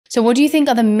So what do you think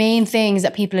are the main things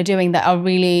that people are doing that are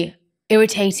really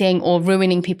irritating or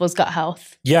ruining people's gut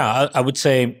health? Yeah, I would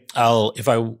say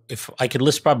if I could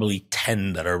list probably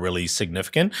 10 that are really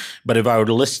significant, but if I were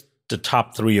to list the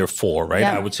top 3 or 4, right?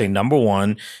 Yeah. I would say number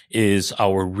 1 is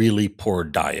our really poor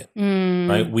diet.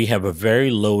 Right? We have a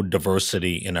very low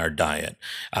diversity in our diet.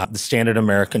 The standard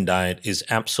American diet is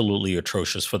absolutely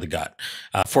atrocious for the gut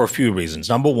for a few reasons.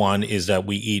 Number 1 is that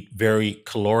we eat very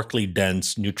calorically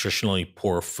dense, nutritionally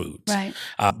poor foods. Right.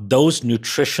 Those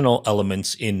nutritional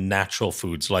elements in natural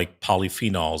foods like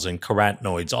polyphenols and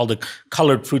carotenoids, all the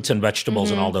colored fruits and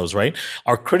vegetables and all those, right,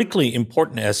 are critically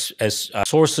important as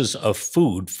sources of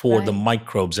food for the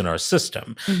microbes in our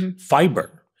system.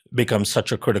 Fiber becomes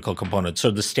such a critical component. So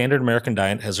the standard American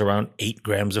diet has around 8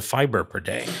 grams of fiber per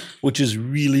day, which is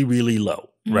really, really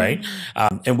low, right?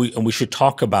 And we should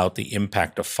talk about the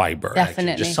impact of fiber.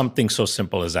 Definitely. Actually, just something so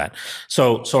simple as that.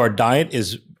 So our diet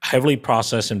is heavily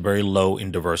processed and very low in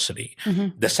diversity.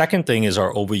 The second thing is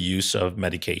our overuse of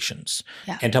medications,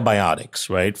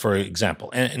 antibiotics, right? For example,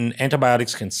 and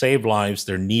antibiotics can save lives.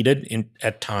 They're needed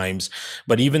at times,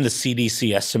 but even the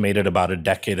CDC estimated about a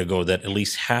decade ago that at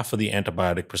least half of the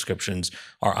antibiotic prescriptions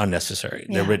are unnecessary.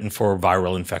 They're written for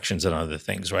viral infections and other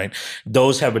things, right?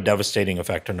 Those have a devastating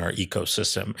effect on our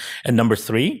ecosystem. And number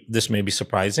 3, this may be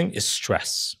surprising, is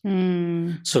stress.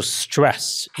 So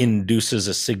stress induces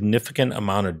a significant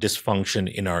amount of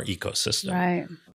dysfunction in our ecosystem. Right.